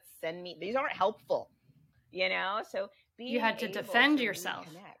just going to send me, these aren't helpful, So you had to defend yourself.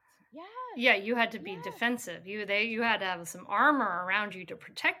 Yes. Yeah, you had to be defensive. You had to have some armor around you to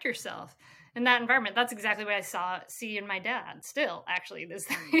protect yourself. in that environment. That's exactly what I see in my dad still, actually.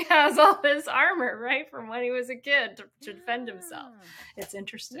 He has all this armor, right, from when he was a kid to defend himself. It's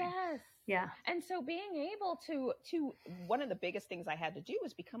interesting. Yes. Yeah. And so being able to one of the biggest things I had to do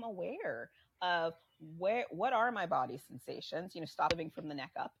was become aware of what are my body sensations, stop living from the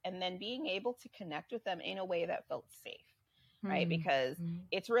neck up, and then being able to connect with them in a way that felt safe. Right. Because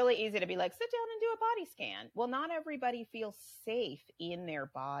it's really easy to be like, sit down and do a body scan. Well, not everybody feels safe in their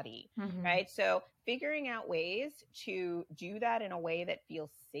body. Right. So figuring out ways to do that in a way that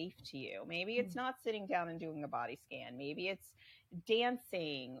feels safe to you. Maybe it's not sitting down and doing a body scan. Maybe it's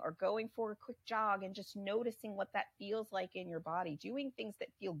dancing or going for a quick jog and just noticing what that feels like in your body, doing things that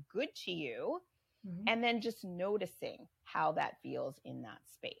feel good to you, and then just noticing how that feels in that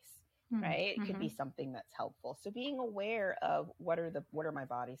space. Right. It could be something that's helpful. So being aware of what are my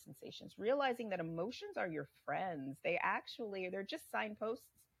body sensations, realizing that emotions are your friends. They're just signposts.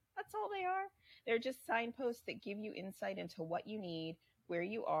 That's all they are. They're just signposts that give you insight into what you need, where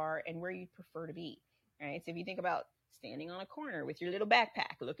you are, and where you prefer to be. Right. So if you think about standing on a corner with your little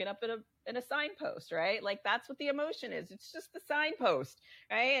backpack, looking up at a signpost, right? Like that's what the emotion is. It's just the signpost,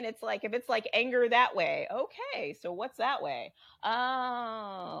 right? And it's like, if it's like anger that way, okay, so what's that way?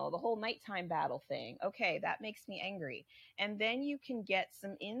 Oh, the whole nighttime battle thing. Okay, that makes me angry. And then you can get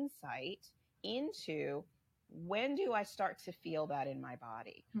some insight into, when do I start to feel that in my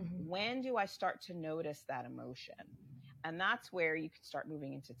body? When do I start to notice that emotion? And that's where you can start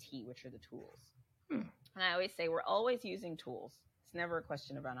moving into T, which are the tools. And I always say we're always using tools. It's never a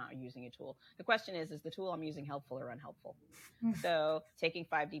question about not using a tool. The question is the tool I'm using helpful or unhelpful? So taking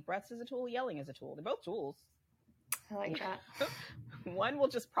 5 deep breaths is a tool, yelling is a tool. They're both tools. I like that. One will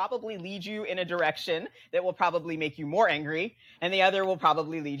just probably lead you in a direction that will probably make you more angry, and the other will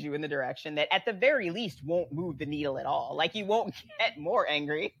probably lead you in the direction that at the very least won't move the needle at all. Like you won't get more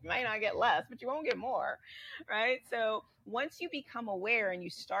angry. You might not get less, but you won't get more, right? So once you become aware and you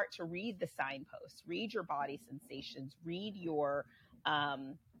start to read the signposts, read your body sensations, read your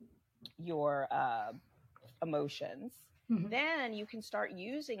emotions, then you can start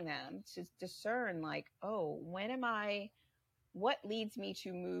using them to discern like, oh, what leads me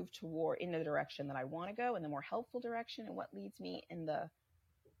to move in the direction that I want to go, in the more helpful direction, and what leads me in the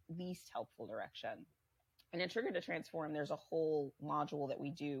least helpful direction. And in Trigger to Transform, there's a whole module that we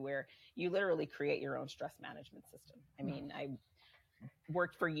do where you literally create your own stress management system. I mean, I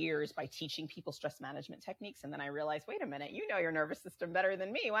worked for years by teaching people stress management techniques. And then I realized, wait a minute, you know your nervous system better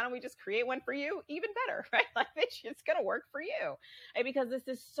than me. Why don't we just create one for you even better, right? Like it's going to work for you. And because this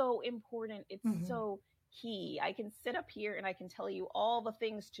is so important. It's so key. I can sit up here and I can tell you all the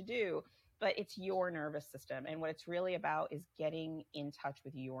things to do, but it's your nervous system. And what it's really about is getting in touch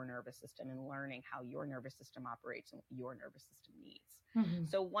with your nervous system and learning how your nervous system operates and what your nervous system needs.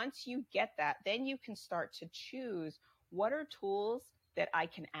 So once you get that, then you can start to choose what are tools that I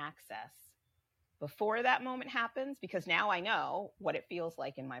can access before that moment happens, because now I know what it feels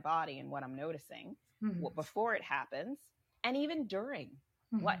like in my body and what I'm noticing before it happens, and even during.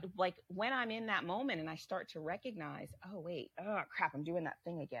 Like when I'm in that moment and I start to recognize, oh crap, I'm doing that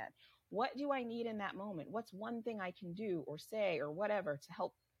thing again. What do I need in that moment? What's one thing I can do or say or whatever to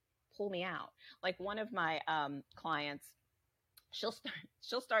help pull me out? Like one of my clients, she'll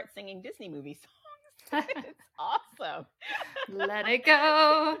start singing Disney movie songs. It's awesome. Let it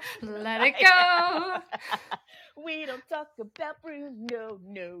go. Let it go. We don't talk about Bruno.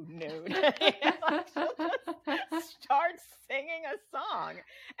 No. She'll just start singing a song.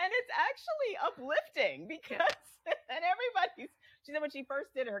 And it's actually uplifting because, and she said when she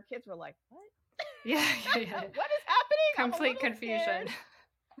first did it, her kids were like, what? Yeah. What is happening? Complete confusion.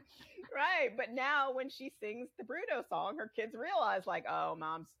 Right. But now when she sings the Bruno song, her kids realize like, oh,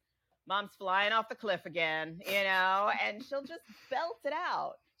 mom's flying off the cliff again, and she'll just belt it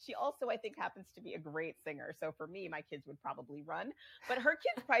out. She also, I think, happens to be a great singer. So for me, my kids would probably run, but her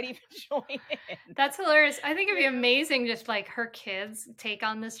kids might even join in. That's hilarious. I think it'd be amazing just like her kids take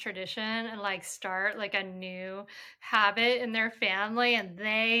on this tradition and like start like a new habit in their family, and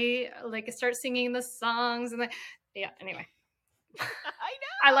they like start singing the songs and anyway. I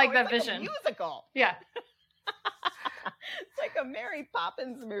know. I like that it's vision. Like a musical. Yeah. It's like a Mary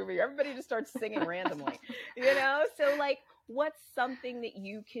Poppins movie. Everybody just starts singing randomly, So like, what's something that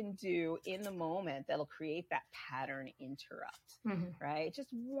you can do in the moment that'll create that pattern interrupt, right? Just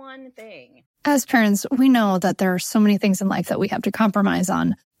one thing. As parents, we know that there are so many things in life that we have to compromise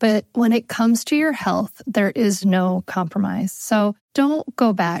on. But when it comes to your health, there is no compromise. So don't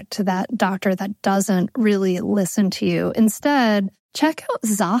go back to that doctor that doesn't really listen to you. Instead, check out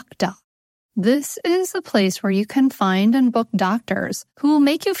ZocDoc. This is a place where you can find and book doctors who will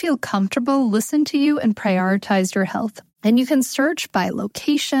make you feel comfortable, listen to you, and prioritize your health. And you can search by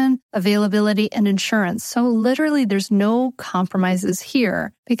location, availability, and insurance. So literally there's no compromises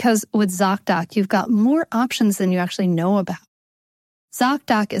here because with ZocDoc, you've got more options than you actually know about.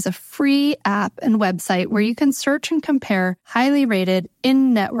 ZocDoc is a free app and website where you can search and compare highly rated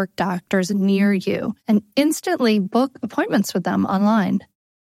in-network doctors near you and instantly book appointments with them online.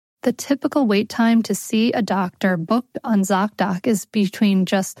 The typical wait time to see a doctor booked on ZocDoc is between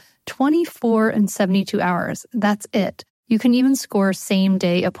just 24 and 72 hours. That's it. You can even score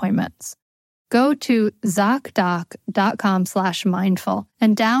same-day appointments. Go to ZocDoc.com/mindful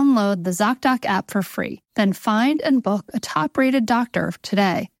and download the ZocDoc app for free. Then find and book a top-rated doctor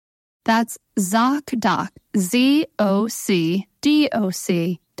today. That's ZocDoc,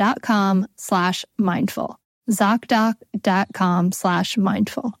 ZocDoc.com/mindful.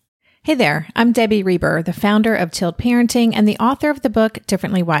 ZocDoc.com/mindful. Hey there, I'm Debbie Reber, the founder of Tilt Parenting and the author of the book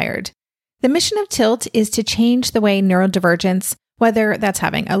Differently Wired. The mission of Tilt is to change the way neurodivergence, whether that's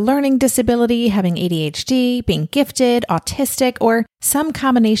having a learning disability, having ADHD, being gifted, autistic, or some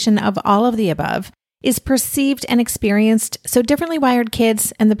combination of all of the above, is perceived and experienced so differently wired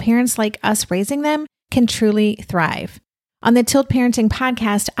kids and the parents like us raising them can truly thrive. On the Tilt Parenting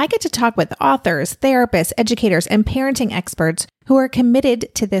podcast, I get to talk with authors, therapists, educators, and parenting experts who are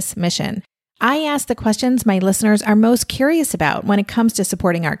committed to this mission. I ask the questions my listeners are most curious about when it comes to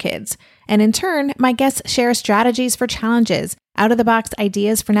supporting our kids. And in turn, my guests share strategies for challenges, out-of-the-box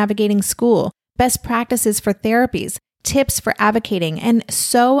ideas for navigating school, best practices for therapies, tips for advocating, and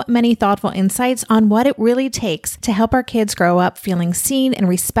so many thoughtful insights on what it really takes to help our kids grow up feeling seen and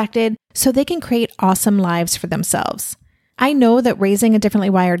respected so they can create awesome lives for themselves. I know that raising a differently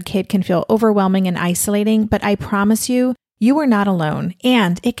wired kid can feel overwhelming and isolating, but I promise you, you are not alone,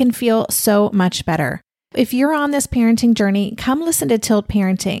 and it can feel so much better. If you're on this parenting journey, come listen to Tilt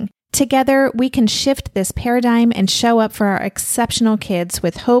Parenting. Together, we can shift this paradigm and show up for our exceptional kids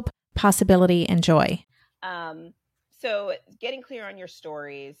with hope, possibility, and joy. So getting clear on your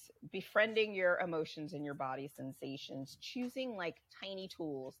stories, befriending your emotions and your body sensations, choosing like tiny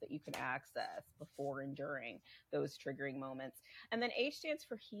tools that you can access before and during those triggering moments. And then H stands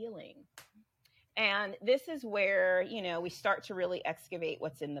for healing. And this is where, we start to really excavate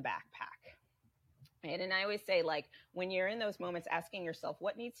what's in the backpack. Right? And I always say, like, when you're in those moments, asking yourself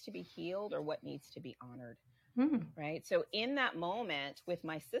what needs to be healed or what needs to be honored. Right? So in that moment with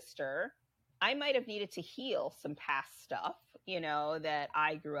my sister, I might have needed to heal some past stuff, that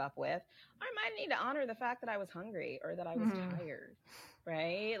I grew up with. I might need to honor the fact that I was hungry or that I was tired,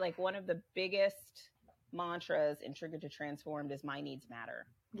 right? Like one of the biggest mantras in Trigger to Transformed is my needs matter.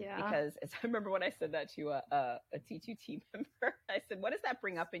 Yeah. Because as I remember when I said that to a T2 team member, I said, what does that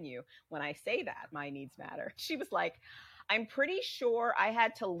bring up in you when I say that my needs matter? She was like, I'm pretty sure I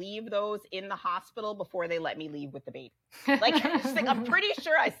had to leave those in the hospital before they let me leave with the baby. Like, I'm pretty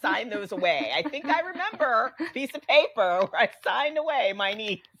sure I signed those away. I think I remember a piece of paper where I signed away my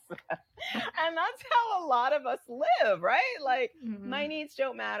needs. And that's how a lot of us live, right? Like, my needs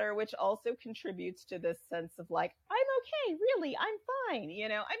don't matter, which also contributes to this sense of like, I'm okay, really, I'm fine. I'm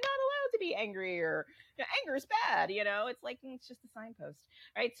not allowed to be angry or anger is bad. It's like, it's just a signpost,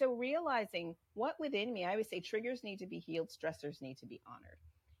 right? So realizing what within me, I always say triggers need to be healed, stressors need to be honored,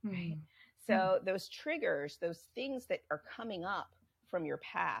 right? So those triggers, those things that are coming up from your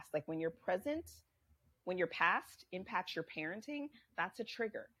past, like when your past impacts your parenting, that's a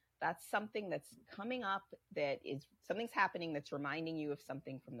trigger. That's something that's coming up something's happening that's reminding you of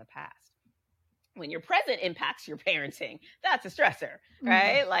something from the past. When your present impacts your parenting, that's a stressor,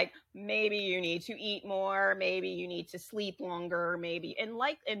 right? Like maybe you need to eat more, maybe you need to sleep longer, and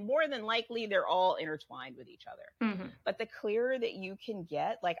more than likely they're all intertwined with each other. But the clearer that you can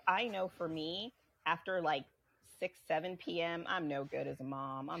get, like I know for me, after like 6, 7 p.m., I'm no good as a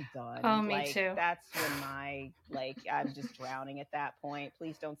mom. I'm done. Oh, me too. That's when I'm just drowning at that point.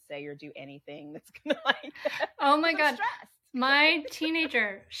 Please don't say or do anything that's going to oh my God. Stressed. My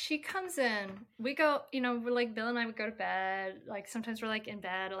teenager, she comes in, we go, we're like, Bill and I would go to bed. Like sometimes we're like in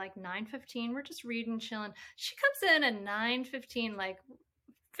bed at like 9:15. We're just reading, chilling. She comes in at 9:15, like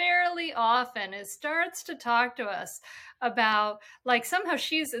fairly often. It starts to talk to us about like somehow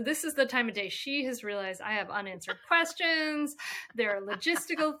this is the time of day she has realized I have unanswered questions. There are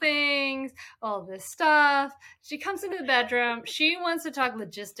logistical things, all this stuff. She comes into the bedroom. She wants to talk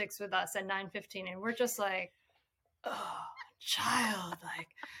logistics with us at 9:15. And we're just like, oh, child, like,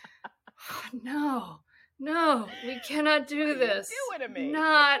 oh, no, we cannot do this. What are you doing to me?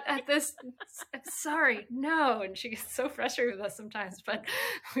 Not at this. I'm sorry, no. And she gets so frustrated with us sometimes, but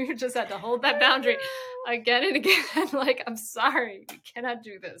we just had to hold that boundary again and again. Like, I'm sorry, we cannot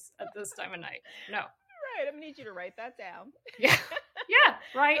do this at this time of night. No. Right, I'm gonna need you to write that down. Yeah,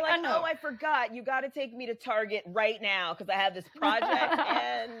 right. You're like, I forgot. You got to take me to Target right now because I have this project,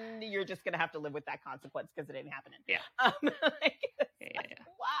 and you're just gonna have to live with that consequence because it ain't happening. Yeah. What?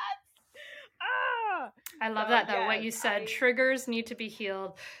 I love that though. What you said, triggers need to be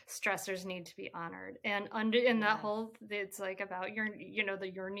healed, stressors need to be honored. And in that whole, it's like about your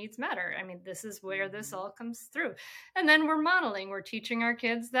needs matter. I mean, this is where this all comes through. And then we're modeling, we're teaching our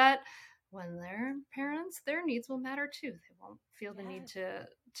kids that when they're parents, their needs will matter too. They won't feel the need to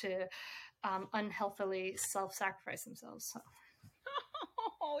unhealthily self-sacrifice themselves. So.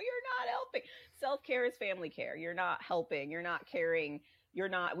 Oh, you're not helping. Self-care is family care. You're not helping. You're not caring.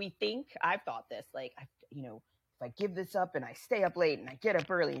 We think, I've thought this, like, if I give this up and I stay up late and I get up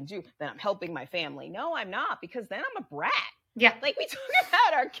early and then I'm helping my family. No, I'm not, because then I'm a brat. Yeah. Like, we talk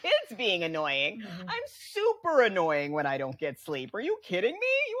about our kids being annoying. Mm-hmm. I'm super annoying when I don't get sleep. Are you kidding me?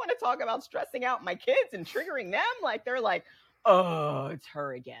 You want to talk about stressing out my kids and triggering them? Like, they're like, oh, it's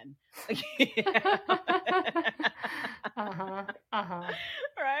her again. Right?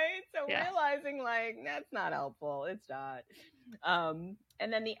 So realizing, like, that's not helpful. It's not.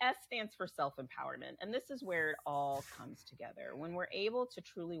 And then the S stands for self-empowerment. And this is where it all comes together. When we're able to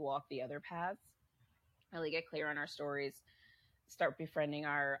truly walk the other paths, really get clear on our stories, start befriending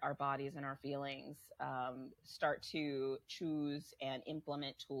our bodies and our feelings, start to choose and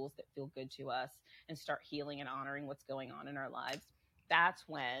implement tools that feel good to us, and start healing and honoring what's going on in our lives. That's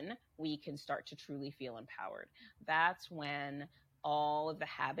when we can start to truly feel empowered. That's when all of the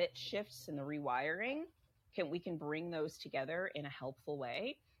habit shifts and the rewiring, we can bring those together in a helpful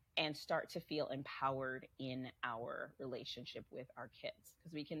way and start to feel empowered in our relationship with our kids.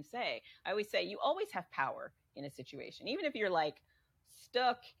 Because we can say, I always say, you always have power in a situation. Even if you're like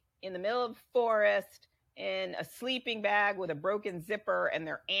stuck in the middle of the forest in a sleeping bag with a broken zipper and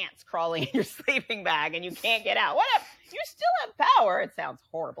there are ants crawling in your sleeping bag and you can't get out. Whatever. You still have power. It sounds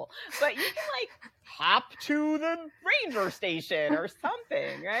horrible, but you can like hop to the ranger station or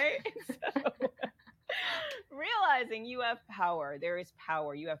something, right? So realizing you have power. There is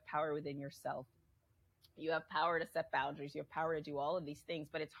power. You have power within yourself. You have power to set boundaries. You have power to do all of these things,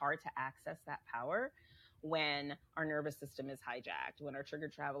 but it's hard to access that power when our nervous system is hijacked, when our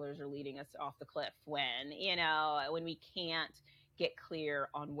triggered travelers are leading us off the cliff, when we can't get clear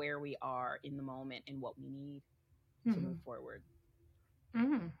on where we are in the moment and what we need to move forward.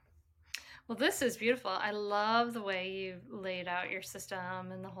 Mm-hmm. Well, this is beautiful. I love the way you've laid out your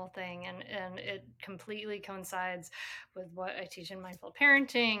system and the whole thing. And it completely coincides with what I teach in mindful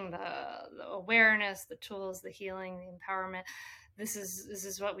parenting, the awareness, the tools, the healing, the empowerment. This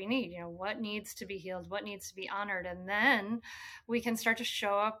is what we need. What needs to be healed, what needs to be honored. And then we can start to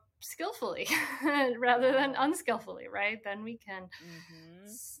show up skillfully rather than unskillfully, right? Then we can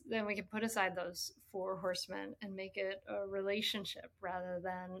put aside those 4 horsemen and make it a relationship rather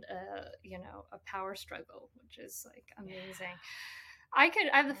than a power struggle, which is like amazing. I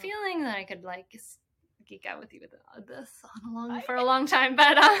have the feeling that I could like geek out with you with this for a long time,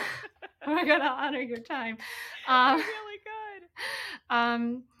 but we're gonna honor your time. Really good.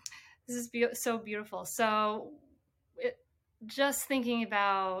 This is so beautiful. So just thinking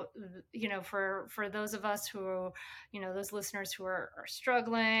about, for those of us who, those listeners who are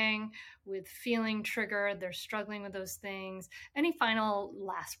struggling with feeling triggered, they're struggling with those things. Any final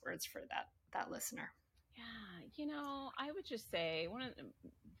last words for that listener? Yeah, I would just say one of the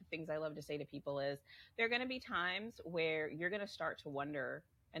things I love to say to people is there are going to be times where you're going to start to wonder,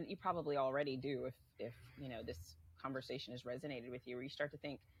 and you probably already do if this conversation has resonated with you, where you start to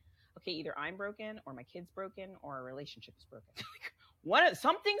think, okay, either I'm broken or my kid's broken or our relationship is broken.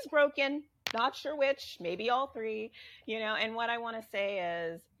 Something's broken, not sure which, maybe all 3, and what I want to say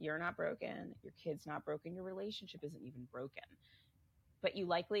is you're not broken. Your kid's not broken. Your relationship isn't even broken, but you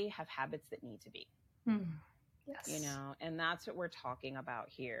likely have habits that need to be. Yes. And that's what we're talking about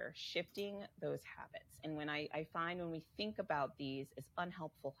here, shifting those habits. And when I find when we think about these as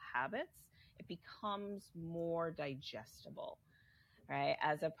unhelpful habits, it becomes more digestible, right?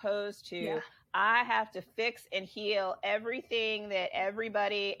 As opposed to, I have to fix and heal everything that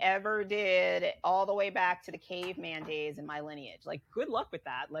everybody ever did all the way back to the caveman days in my lineage. Like, good luck with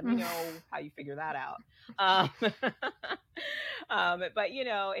that. Let me know how you figure that out. But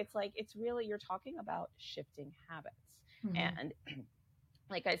it's like, it's really, you're talking about shifting habits. And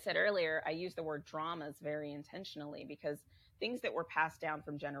like I said earlier, I use the word dramas very intentionally because things that were passed down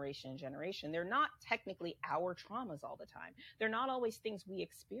from generation to generation, they're not technically our traumas all the time. They're not always things we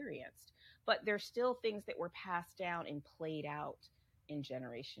experienced, but they're still things that were passed down and played out in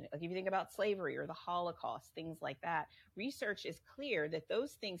generation. Like if you think about slavery or the Holocaust, things like that, research is clear that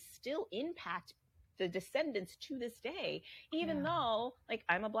those things still impact the descendants to this day, even though, like,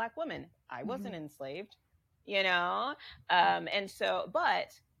 I'm a Black woman, I wasn't enslaved, you know? And so,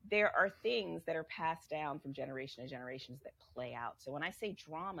 but there are things that are passed down from generation to generations that play out. So when I say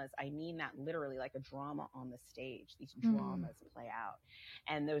dramas, I mean that literally, like a drama on the stage. These dramas play out,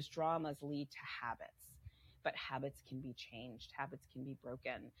 and those dramas lead to habits. But habits can be changed. Habits can be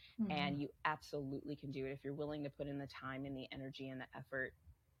broken. And you absolutely can do it if you're willing to put in the time and the energy and the effort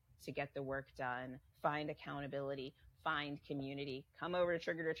to get the work done. Find accountability, find community, come over to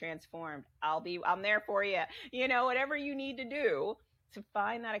Triggered or Transformed. I'm there for you. You know, whatever you need to do to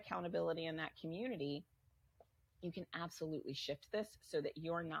find that accountability and that community, you can absolutely shift this so that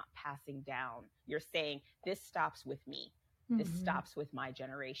you're not passing down. You're saying, this stops with me. This stops with my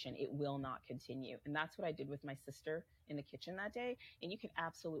generation. It will not continue. And that's what I did with my sister in the kitchen that day. And you can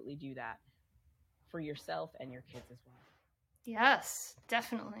absolutely do that for yourself and your kids as well. Yes,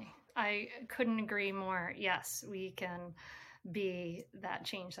 definitely. I couldn't agree more. Yes, we can be that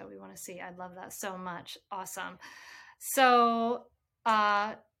change that we want to see. I love that so much. Awesome. So,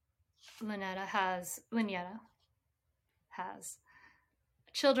 Lynyetta has a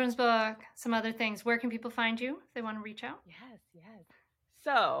children's book, some other things. Where can people find you if they want to reach out? Yes.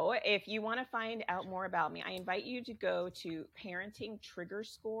 So if you want to find out more about me, I invite you to go to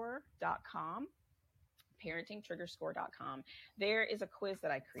parentingtriggerscore.com. parentingtriggerscore.com. There is a quiz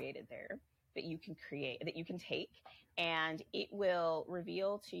that I created there that you can take, and it will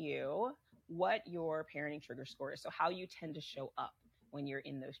reveal to you what your parenting trigger score is. So how you tend to show up when you're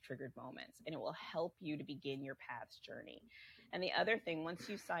in those triggered moments, and it will help you to begin your path's journey. And the other thing, once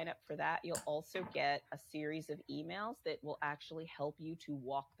you sign up for that, you'll also get a series of emails that will actually help you to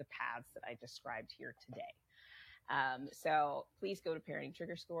walk the paths that I described here today. So please go to Parenting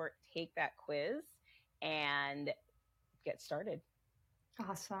Trigger Score, take that quiz, and get started.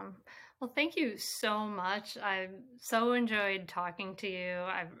 Awesome. Well, thank you so much. I've so enjoyed talking to you.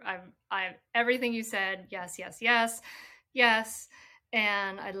 I've everything you said. Yes.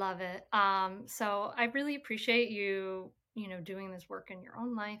 And I love it. So I really appreciate you doing this work in your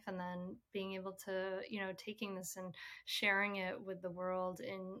own life, and then being able to, taking this and sharing it with the world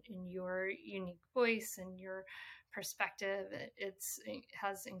in your unique voice and your perspective. It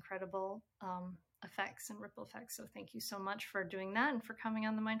has incredible effects and ripple effects. So thank you so much for doing that and for coming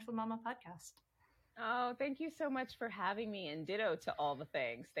on the Mindful Mama podcast. Oh, thank you so much for having me, and ditto to all the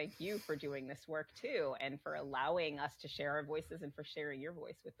things. Thank you for doing this work too, and for allowing us to share our voices and for sharing your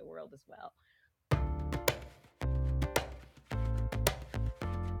voice with the world as well.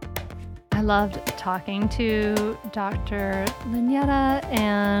 I loved talking to Dr. Lynyetta,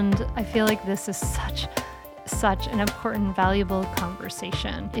 and I feel like this is such an important, valuable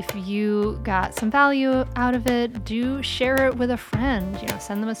conversation. If you got some value out of it, do share it with a friend.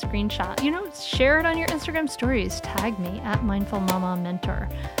 Send them a screenshot. Share it on your Instagram stories. Tag me at Mindful Mama Mentor.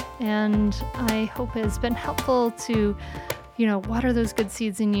 And I hope it's been helpful to water those good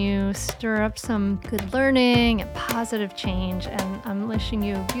seeds in you, stir up some good learning and positive change. And I'm wishing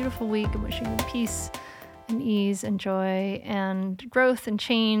you a beautiful week. I'm wishing you peace and ease and joy and growth and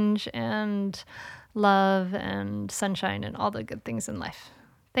change and love and sunshine and all the good things in life.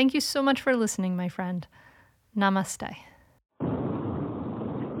 Thank you so much for listening, my friend. Namaste. Hey,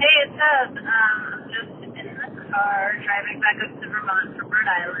 it's Deb. I'm just in the car driving back up to Vermont from Rhode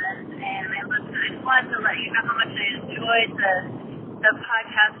Island, and I just wanted to let you know how much I enjoyed the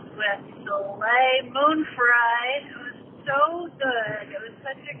podcast with Soleil Moonfry. It was so good. It was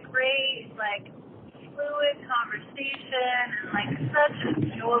such a great, fluid conversation, and such a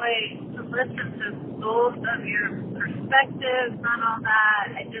joy to listen to both of your perspectives on all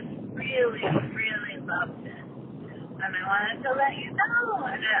that. I just really, really loved it. And I wanted to let you know.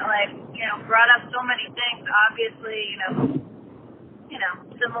 And it, brought up so many things. Obviously,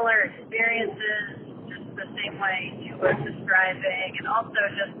 similar experiences, just the same way you were describing. And also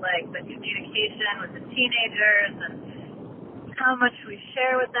just, the communication with the teenagers and how much we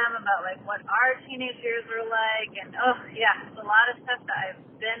share with them about, what our teenage years were like. And, it's a lot of stuff that I've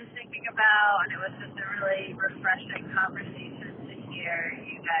been thinking about. And it was just a really refreshing conversation to hear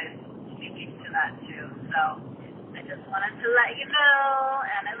you guys speaking to that, too. So I just wanted to let you know,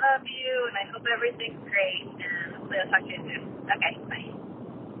 and I love you, and I hope everything's great, and hopefully I'll talk to you soon. Okay, bye.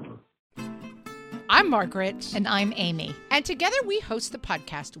 I'm Margaret. And I'm Amy. And together we host the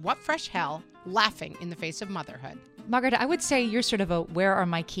podcast, What Fresh Hell? Laughing in the Face of Motherhood. Margaret, I would say you're sort of a where are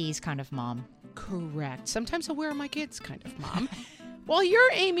my keys kind of mom. Correct. Sometimes a where are my kids kind of mom. Well,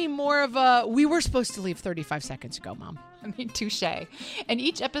 you're, Amy, more of a we were supposed to leave 35 seconds ago, mom. I mean, touche. In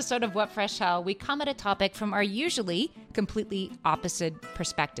each episode of What Fresh Hell, we come at a topic from our usually completely opposite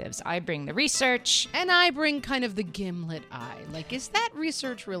perspectives. I bring the research. And I bring kind of the gimlet eye. Like, is that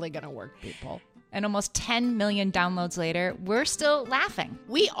research really going to work, people? And almost 10 million downloads later, we're still laughing.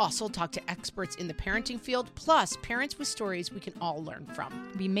 We also talk to experts in the parenting field, plus parents with stories we can all learn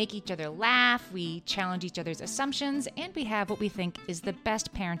from. We make each other laugh, we challenge each other's assumptions, and we have what we think is the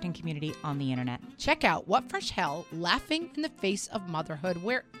best parenting community on the internet. Check out What Fresh Hell? Laughing in the Face of Motherhood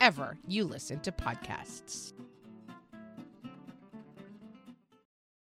wherever you listen to podcasts.